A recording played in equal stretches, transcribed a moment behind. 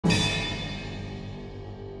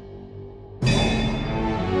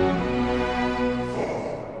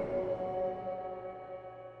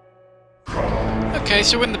Okay,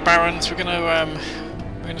 so in the Barrens, we're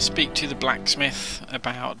gonna speak to the blacksmith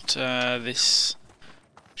about this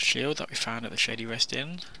shield that we found at the Shady Rest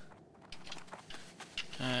Inn,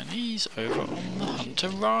 and he's over on the Hunter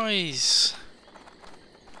Rise.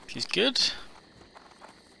 He's good.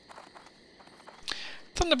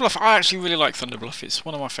 Thunderbluff, I actually really like Thunderbluff. It's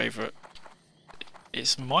one of my favourite.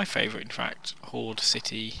 It's my favourite, in fact, Horde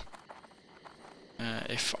city.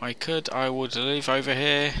 If I could, I would live over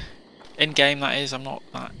here. In game, that is. I'm not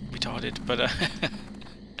that retarded, but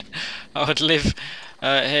I would live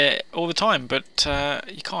here all the time. But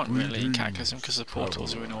you can't really cataclysm because the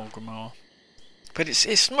portals are in Orgrimmar. But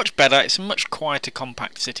it's much better. It's a much quieter,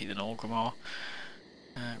 compact city than Orgrimmar.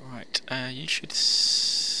 Right, you should.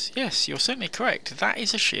 Yes, you're certainly correct. That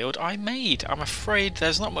is a shield I made. I'm afraid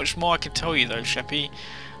there's not much more I can tell you, though, Sheppy.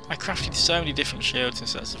 I crafted so many different shields and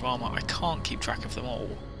sets of armour. I can't keep track of them all.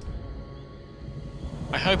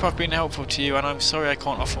 I hope I've been helpful to you, and I'm sorry I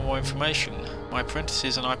can't offer more information. My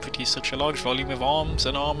apprentices and I produce such a large volume of arms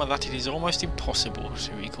and armour that it is almost impossible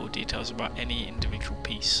to recall details about any individual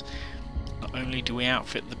piece. Not only do we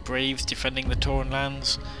outfit the braves defending the Tauren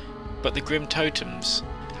lands, but the grim totems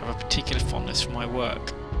have a particular fondness for my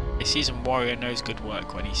work. A seasoned warrior knows good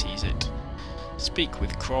work when he sees it. Speak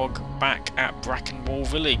with Krog back at Brackenwall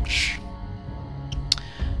Village.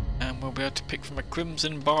 And we'll be able to pick from a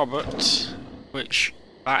Crimson Barbet, which...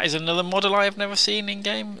 that is another model I have never seen in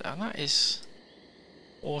game, and that is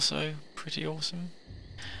also pretty awesome.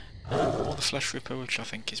 Or the Flesh Ripper, which I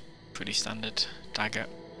think is pretty standard dagger.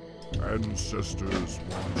 Ancestors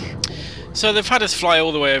watch. So they've had us fly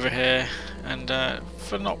all the way over here, and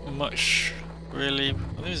for not much, really.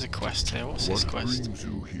 Well, there's a quest here. What's this quest?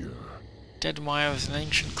 Deadmire is an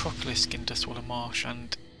ancient crocolisk in Dustwallow Marsh,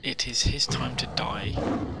 and it is his time to die.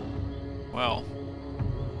 Well,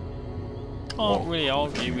 can't really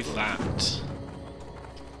argue with that.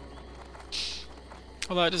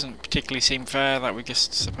 Although it doesn't particularly seem fair that we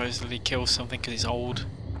just supposedly kill something because he's old.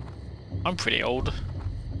 I'm pretty old.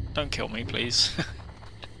 Don't kill me, please.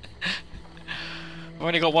 I've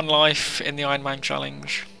only got one life in the Iron Man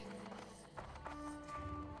challenge.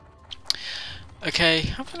 Okay,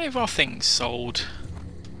 have any of our things sold?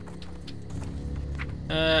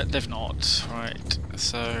 They've not. Right,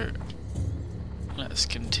 so let's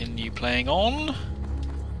continue playing on.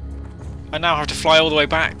 I now have to fly all the way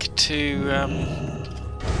back to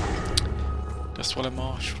Dustwallow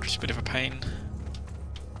Marsh, which is a bit of a pain.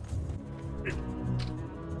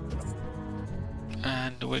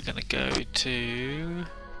 And we're going to go to,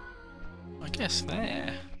 I guess,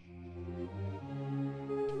 there.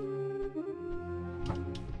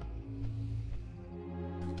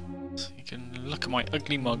 So you can look at my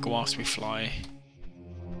ugly mug whilst we fly.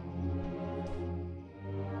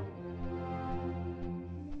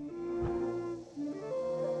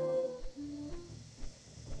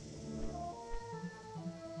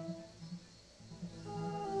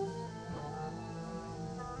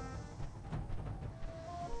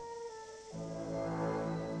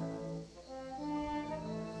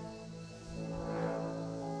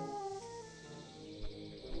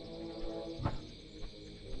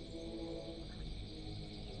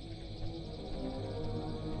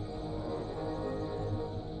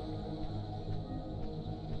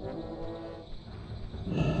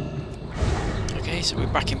 So we're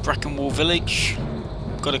back in Brackenwall Village.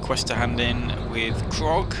 Got a quest to hand in with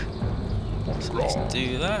Krog. So let's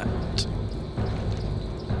do that.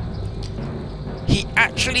 He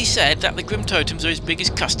actually said that the Grim Totems are his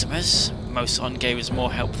biggest customers. Moson gave us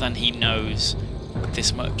more help than he knows.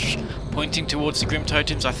 This much. Pointing towards the Grim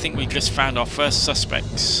Totems, I think we just found our first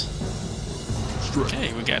suspects.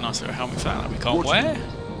 Okay, we get a nice little helmet for that we can't wear.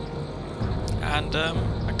 And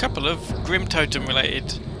a couple of Grim Totem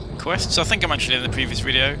related quests. I think I mentioned it in the previous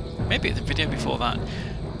video, maybe the video before that,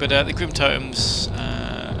 but the Grim Totems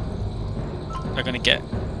are going to get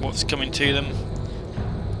what's coming to them.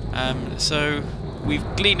 So we've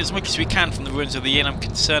gleaned as much as we can from the ruins of the inn. I'm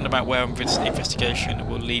concerned about where the investigation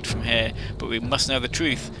will lead from here, but we must know the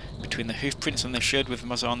truth. Between the hoof prints on the shield with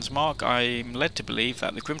Mozan's mark, I'm led to believe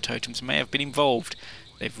that the Grim Totems may have been involved.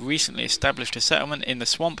 They've recently established a settlement in the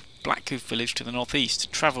swamp Blackhoof village to the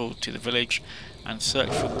northeast. Travel to the village and search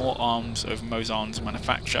for more arms of Mozan's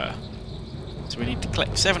manufacture. So we need to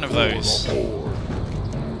collect 7 of those.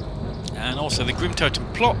 And also the Grim Totem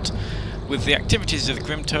plot. With the activities of the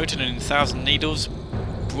Grim Totem and 1,000 Needles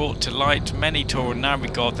brought to light, many Tauren now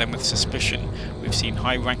regard them with suspicion. We've seen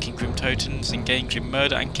high-ranking Grim Totems engage in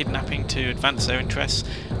murder and kidnapping to advance their interests,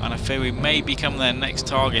 and I fear we may become their next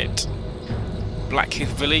target. Blackhoof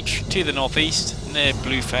village to the northeast, near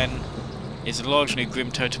Bluefen. is a large new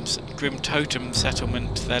Grim Totem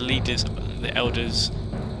settlement. Their leaders, the elders,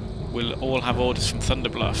 will all have orders from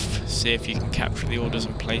Thunderbluff. See if you can capture the orders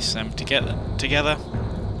and place them together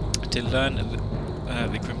to learn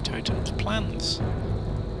the Grim Totem's plans.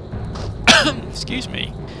 Excuse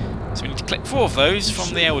me. So we need to collect 4 of those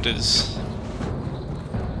from the elders.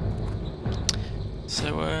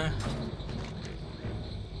 So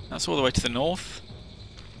that's all the way to the north.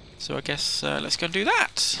 So I guess let's go and do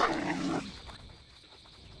that.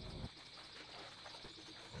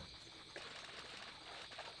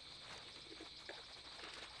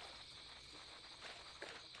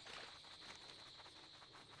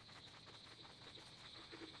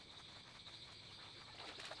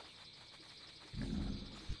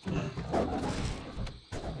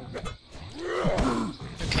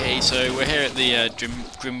 Okay, so we're here at the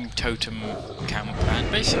Grim Totem camp, and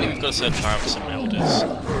basically we've got to search out some elders.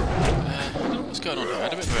 I don't know what's going on here. I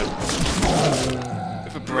had a bit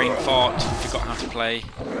of a brain fart, forgot how to play.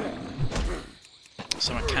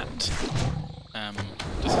 So my cat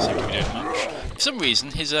doesn't seem to be doing much. For some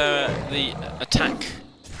reason, his the attack,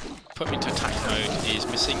 put me into attack mode, is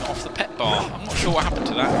missing off the pet bar. I'm not sure what happened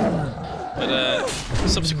to that, but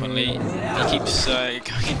subsequently he keeps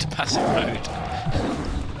going into passive mode.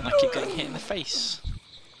 And I keep getting hit in the face.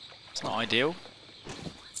 It's not ideal.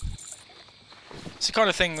 It's the kind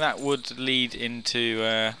of thing that would lead into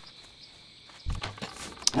a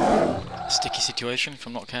sticky situation if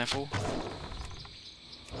I'm not careful.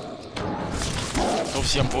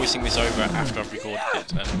 Obviously I'm voicing this over after I've recorded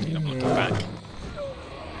it and I'm looking back.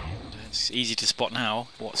 It's easy to spot now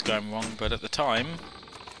what's going wrong, but at the time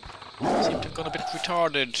I seem to have gone a bit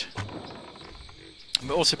retarded.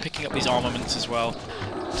 We're also picking up these armaments as well,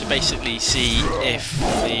 to basically see if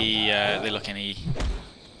they look anything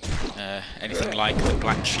like the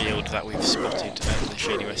black shield that we've spotted at the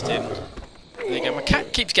Shady West Inn. There you go. My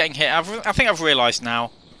cat keeps getting hit. I think I've realised now.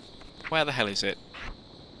 Where the hell is it?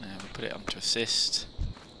 We'll put it onto assist.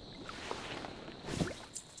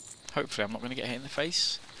 Hopefully I'm not going to get hit in the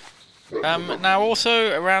face. Now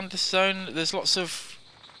also around this zone there's lots of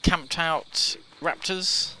camped out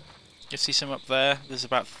raptors. You'll see some up there. There's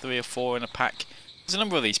about 3 or 4 in a pack. There's a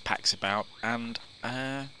number of these packs about, and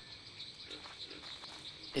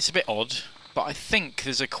it's a bit odd, but I think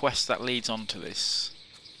there's a quest that leads on to this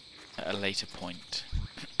at a later point.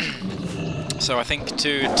 So I think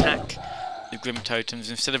to attack the Grim Totems,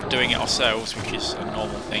 instead of doing it ourselves, which is a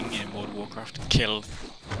normal thing in World of Warcraft, kill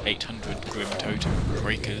 800 Grim Totem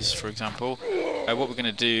breakers, for example, what we're going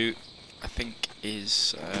to do, I think,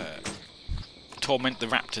 is torment the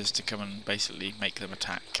raptors to come and basically make them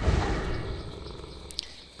attack.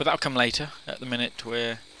 But that'll come later. At the minute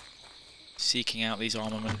we're seeking out these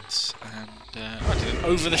armaments, and I did an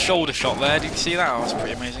over-the-shoulder shot there. Did you see that? Oh, that's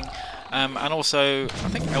pretty amazing. And also, I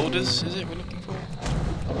think elders is it we're looking for.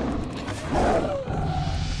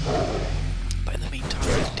 But in the meantime,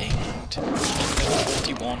 we've dinged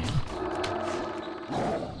 41.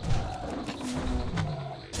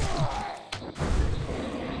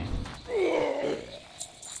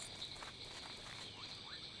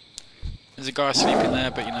 There's a guy sleeping there,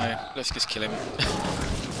 but you know, let's just kill him.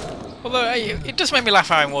 Although, hey, it does make me laugh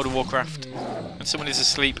out in World of Warcraft. When someone is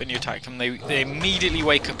asleep and you attack them, they immediately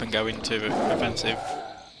wake up and go into offensive.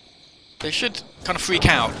 They should kind of freak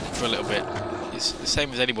out for a little bit. It's the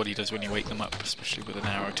same as anybody does when you wake them up, especially with an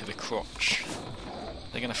arrow to the crotch.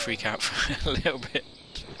 They're going to freak out for a little bit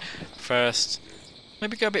first.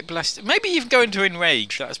 Maybe go a bit blessed. Maybe even go into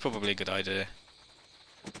enrage. That's probably a good idea.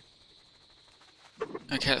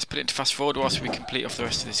 Okay, let's put it into fast forward whilst we complete off the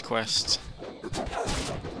rest of this quest.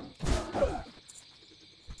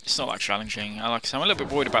 It's not that challenging. Like I said, I'm a little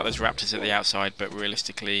bit worried about those raptors at the outside, but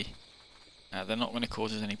realistically, they're not going to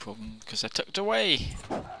cause us any problem because they're tucked away.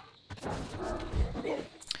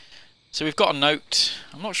 So we've got a note.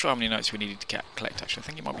 I'm not sure how many notes we needed to collect actually. I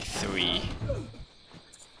think it might be 3.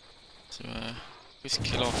 So just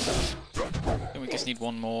kill off. I think we just need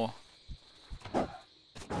 1 more.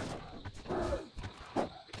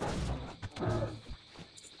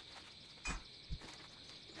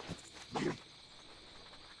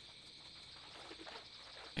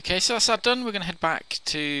 Okay, so that's that done. We're going to head back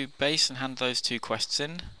to base and hand those 2 quests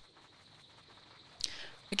in.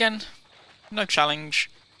 Again, no challenge.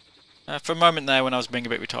 For a moment there when I was being a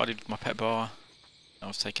bit retarded with my pet bar, I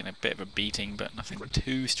was taking a bit of a beating, but nothing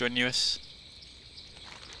too strenuous.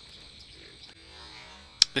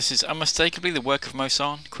 This is unmistakably the work of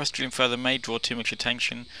Mosan. Questioning further may draw too much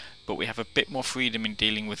attention, but we have a bit more freedom in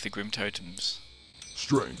dealing with the Grim Totems.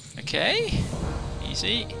 Strength. Okay,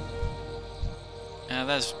 easy.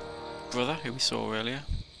 There's brother, who we saw earlier.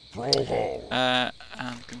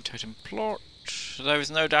 And Grim Totem plot. There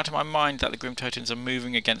is no doubt in my mind that the Grim Totems are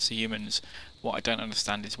moving against the humans. What I don't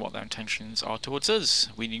understand is what their intentions are towards us.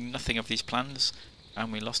 We knew nothing of these plans,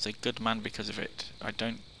 and we lost a good man because of it. I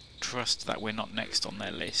don't trust that we're not next on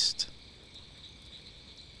their list.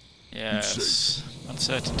 Yes,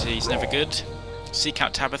 uncertainty is never good. Seek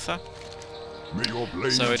out Tabitha.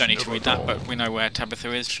 So we don't need to read that, but we know where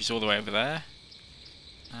Tabitha is. She's all the way over there.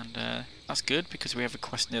 And that's good, because we have a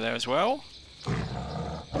quest near there as well.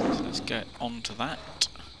 So let's get on to that.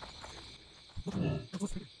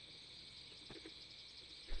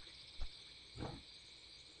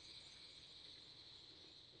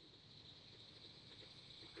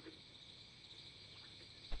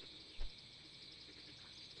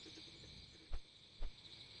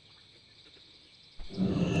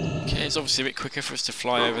 Okay, it's obviously a bit quicker for us to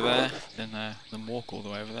fly over there than walk all the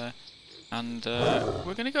way over there. And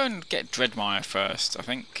we're going to go and get Dreadmire first. I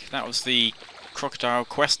think that was the crocodile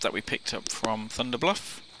quest that we picked up from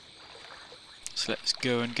Thunderbluff. So let's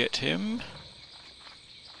go and get him.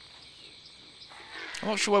 I'm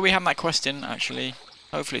not sure where we have that quest in, actually.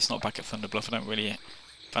 Hopefully it's not back at Thunderbluff. I don't really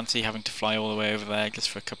fancy having to fly all the way over there just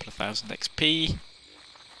for a couple of thousand XP.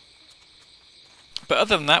 But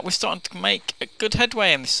other than that, we're starting to make a good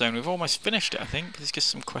headway in this zone. We've almost finished it, I think. There's just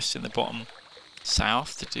some quests in the bottom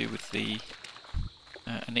south to do with the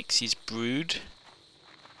Onyx's brood.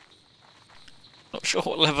 Not sure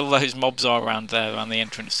what level those mobs are around there, around the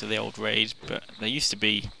entrance to the old raid, but they used to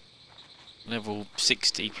be level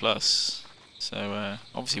 60 plus. So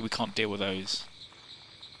obviously we can't deal with those.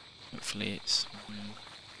 Hopefully it's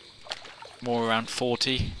more around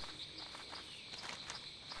 40.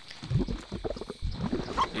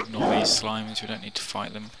 Ignore these slimes, we don't need to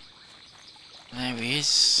fight them. There he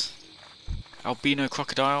is. Albino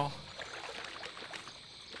crocodile.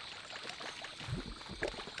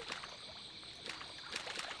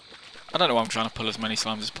 I don't know why I'm trying to pull as many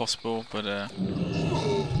slimes as possible, but that's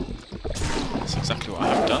exactly what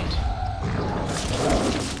I have done.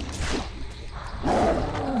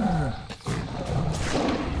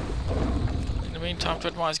 In the meantime,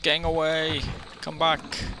 Dreadmire's getting away. Come back.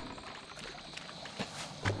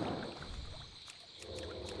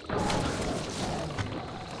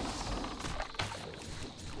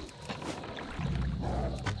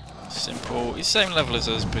 Simple. He's the same level as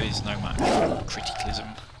us, but he's no match for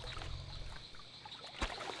criticalism.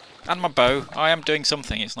 And my bow. I am doing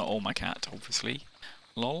something. It's not all my cat, obviously.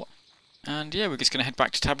 Lol. And yeah, we're just going to head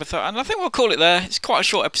back to Tabitha, and I think we'll call it there. It's quite a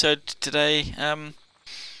short episode today.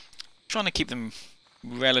 Trying to keep them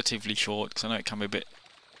relatively short, because I know it can be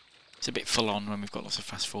it's a bit full on when we've got lots of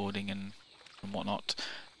fast forwarding and whatnot.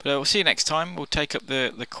 But we'll see you next time. We'll take up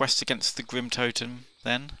the quest against the Grim Totem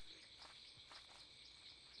then.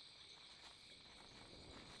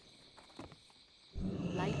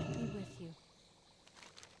 Light be with you.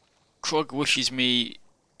 Krog wishes me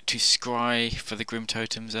to scry for the Grim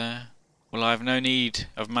Totems there. Well, I have no need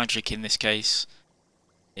of magic in this case.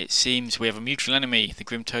 It seems we have a mutual enemy. The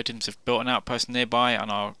Grim Totems have built an outpost nearby and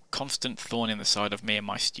are a constant thorn in the side of me and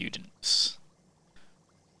my students.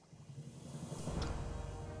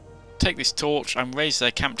 Take this torch and raise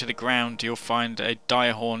their camp to the ground. You'll find a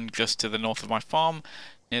dire horn just to the north of my farm,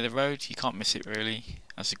 near the road. You can't miss it really,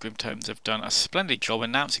 as the Grim Totems have done a splendid job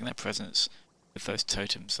announcing their presence with those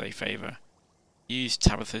totems they favour. Use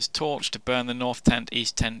Tabitha's torch to burn the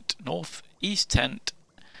northeast tent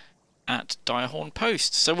at Direhorn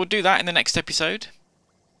Post. So we'll do that in the next episode.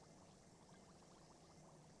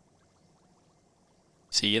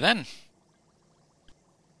 See you then.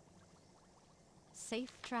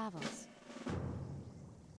 Safe travels.